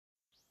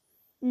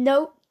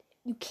Nope,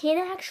 you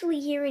can't actually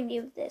hear any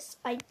of this.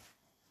 I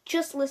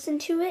just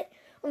listened to it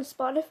on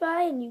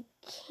Spotify and you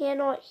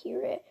cannot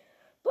hear it.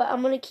 But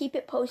I'm going to keep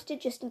it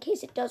posted just in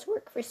case it does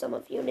work for some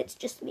of you and it's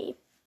just me.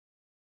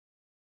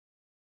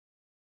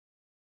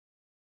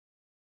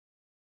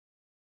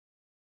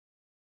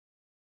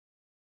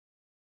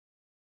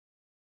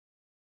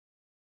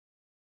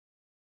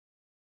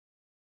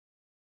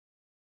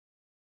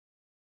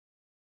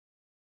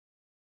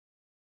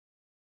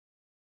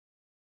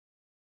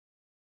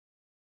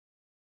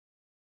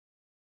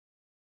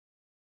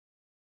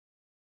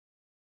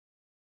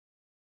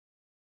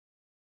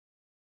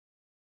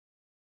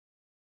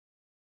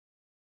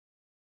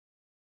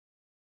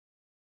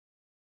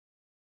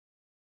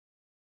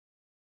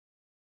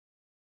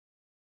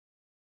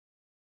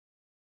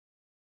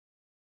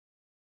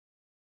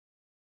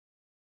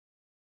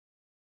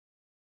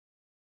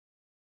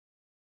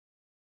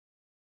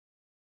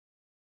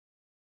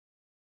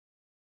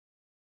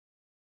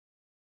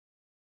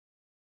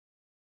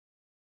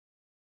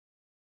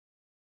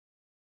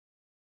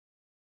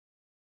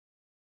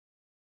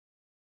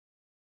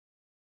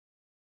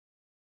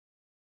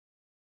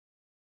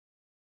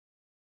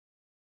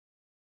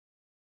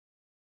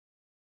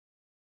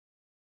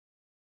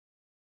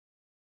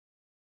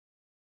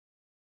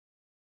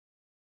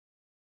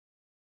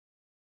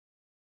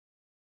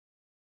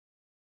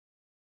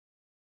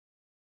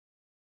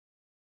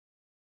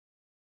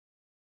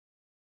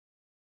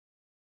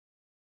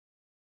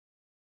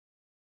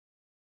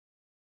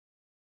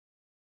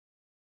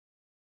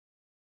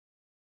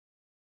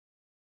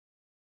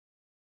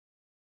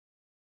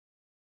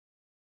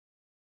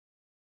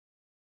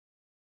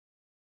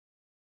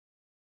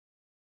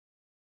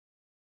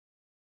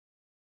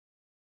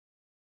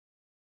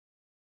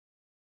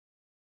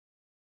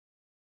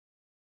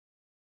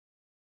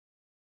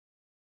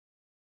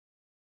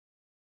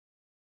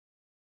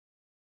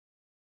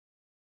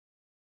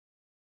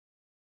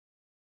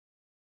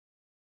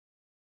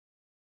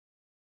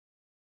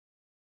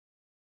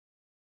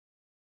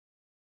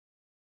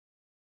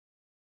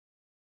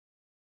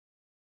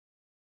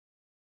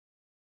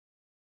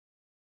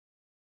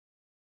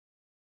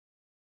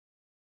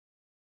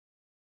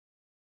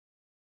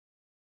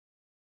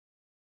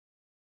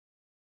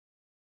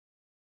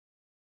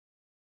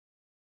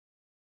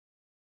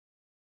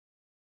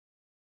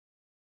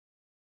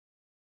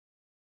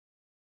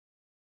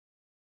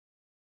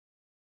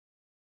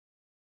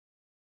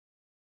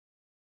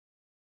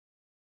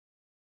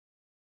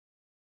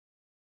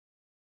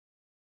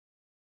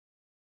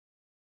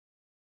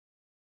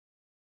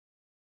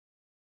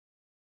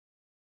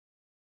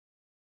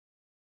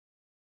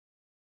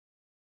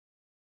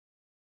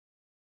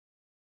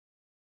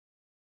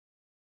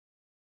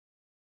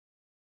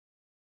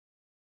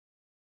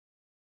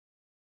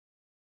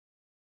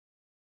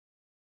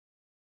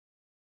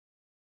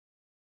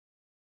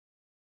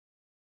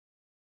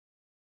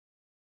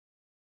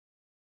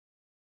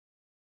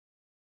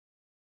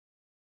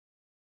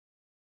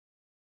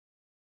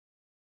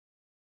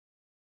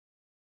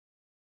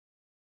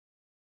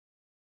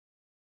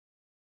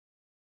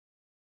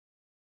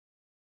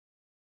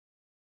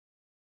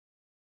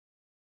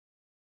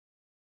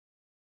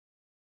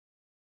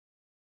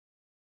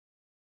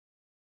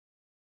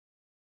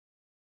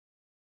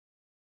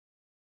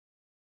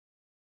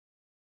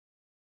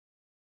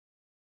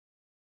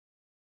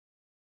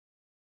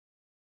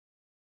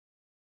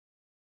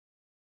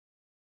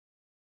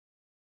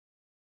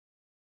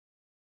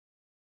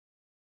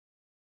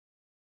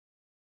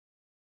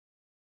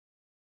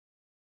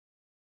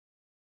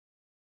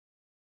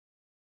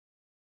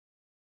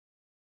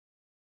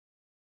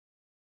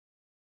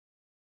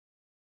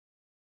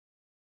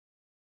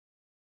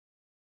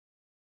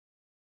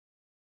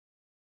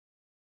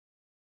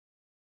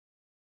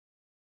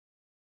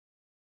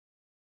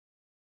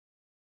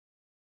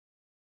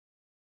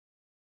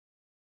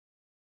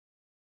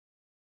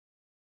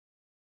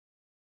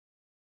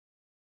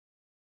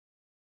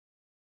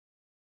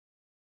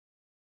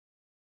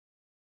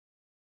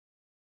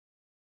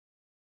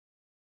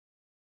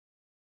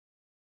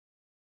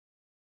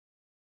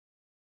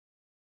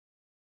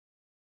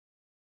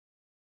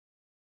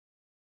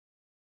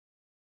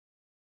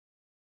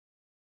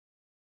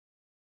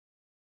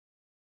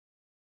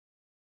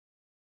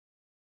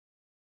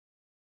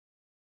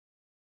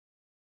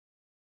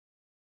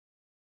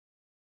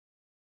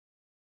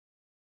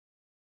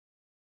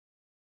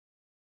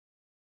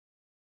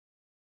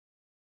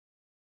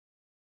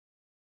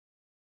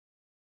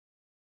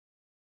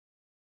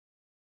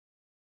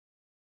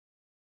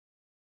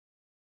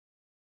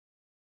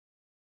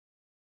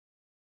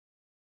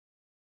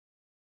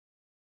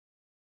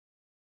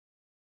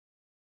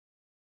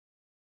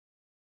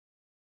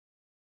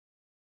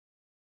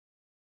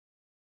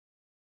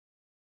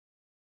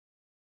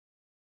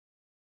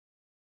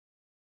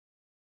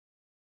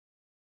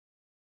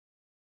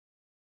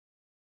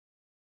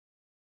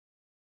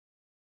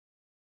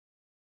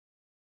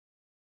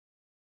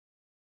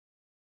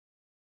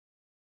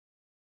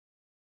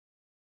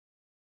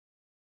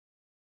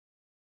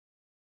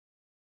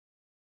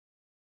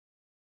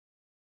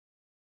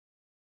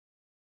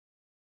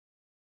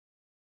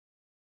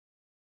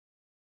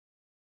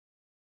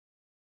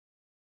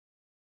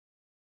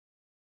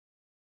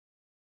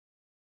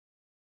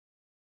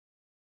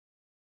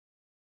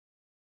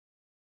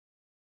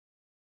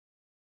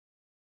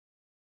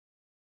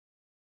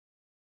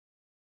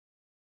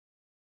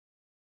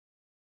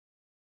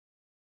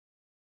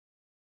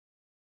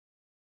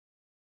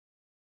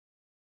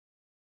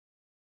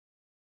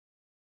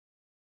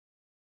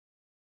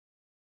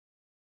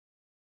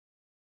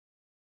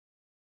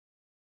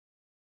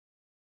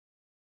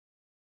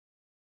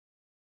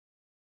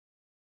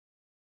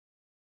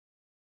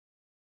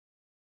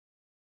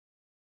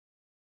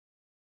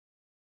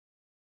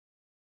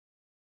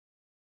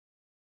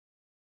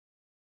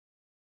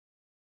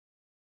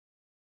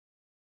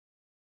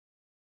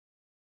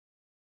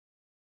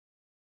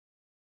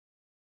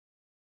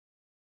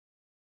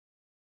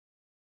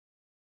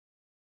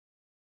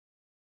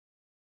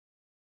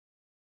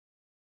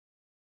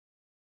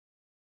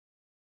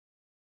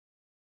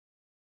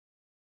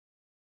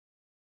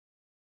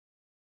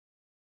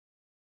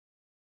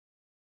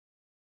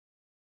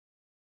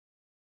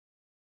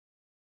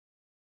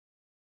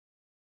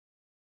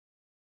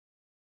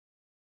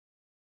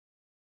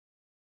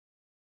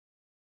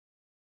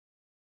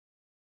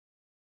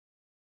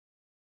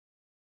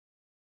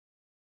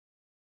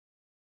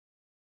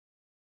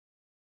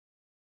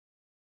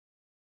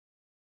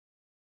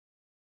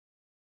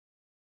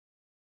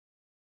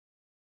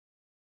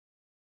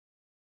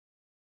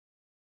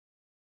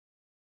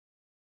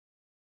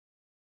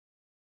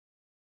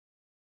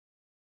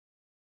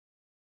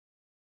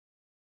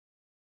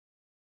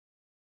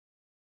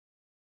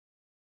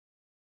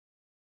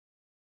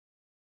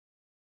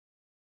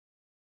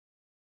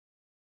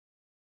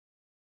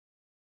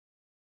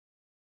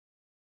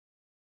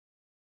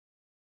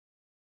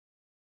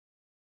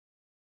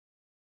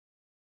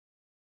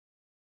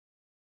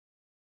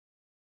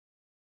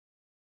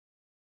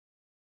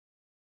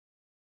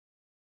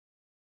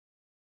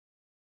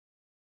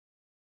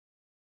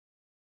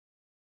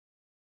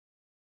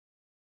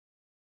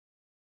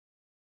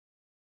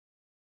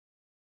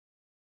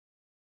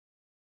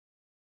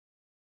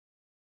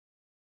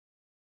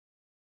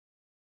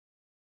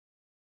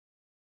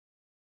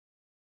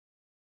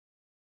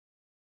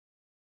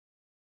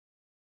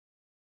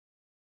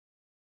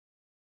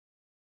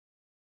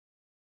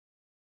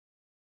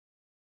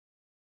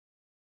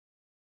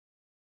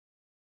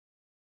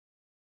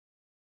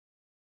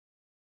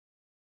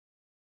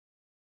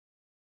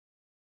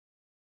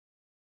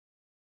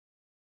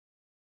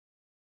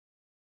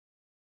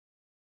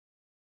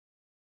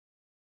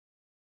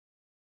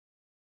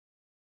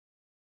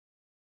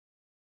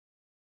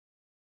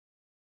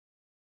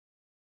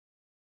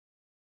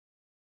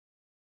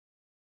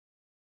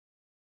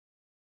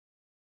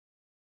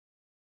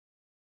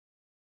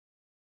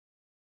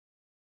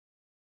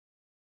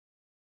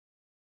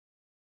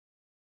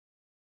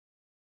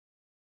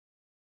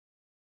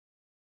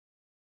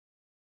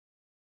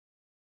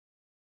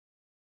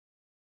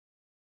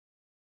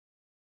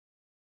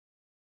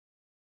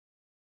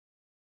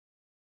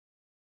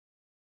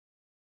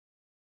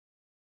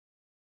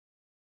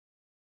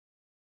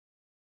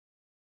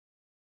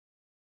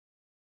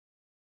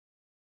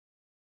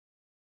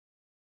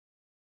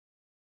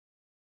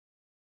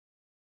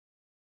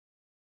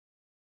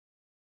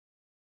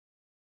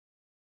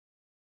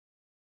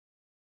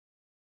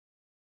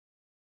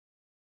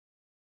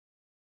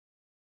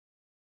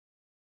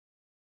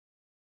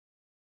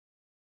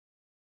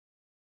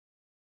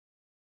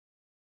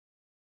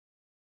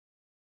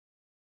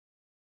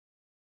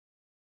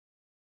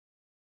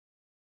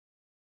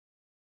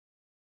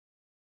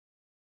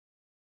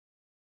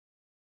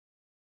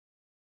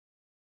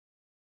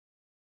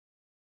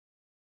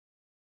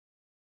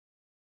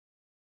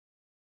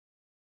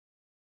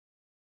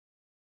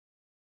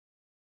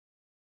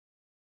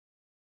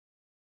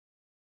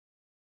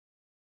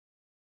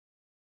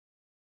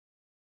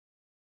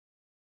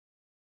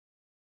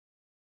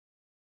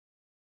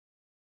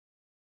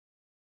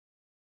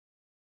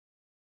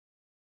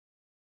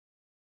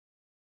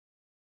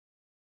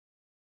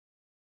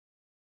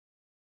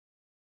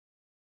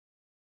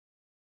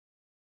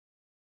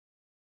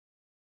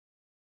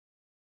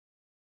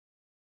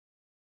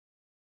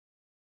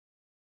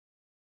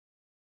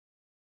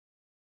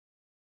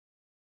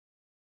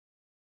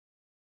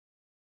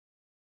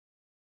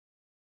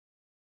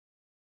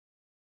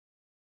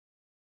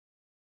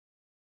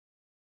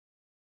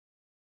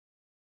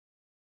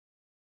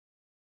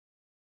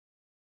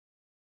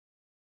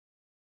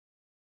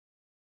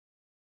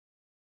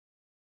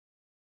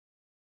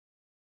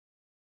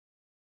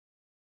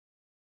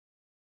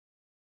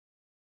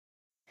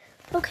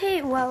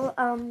 Okay, well,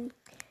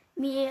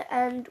 me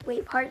and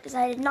WAVEHEART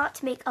decided not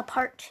to make a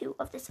part 2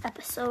 of this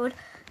episode,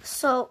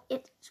 so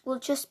it will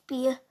just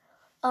be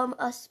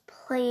us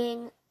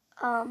playing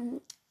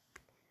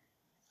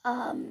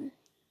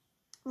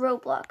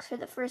Roblox for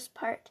the first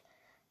part,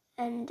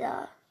 and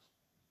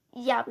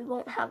yeah, we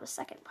won't have a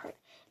second part.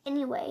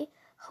 Anyway,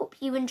 hope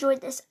you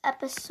enjoyed this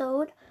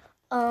episode.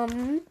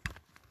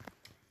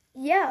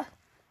 Yeah,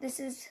 this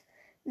is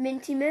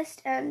Minty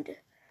Mist, and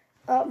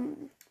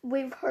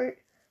WaveHeart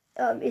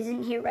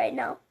isn't here right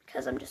now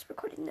because I'm just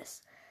recording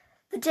this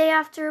the day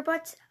after,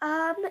 but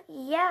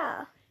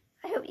yeah,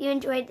 I hope you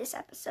enjoyed this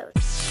episode.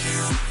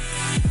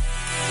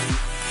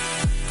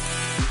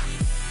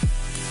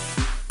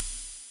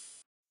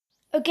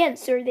 Again,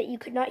 sorry that you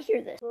could not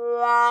hear this.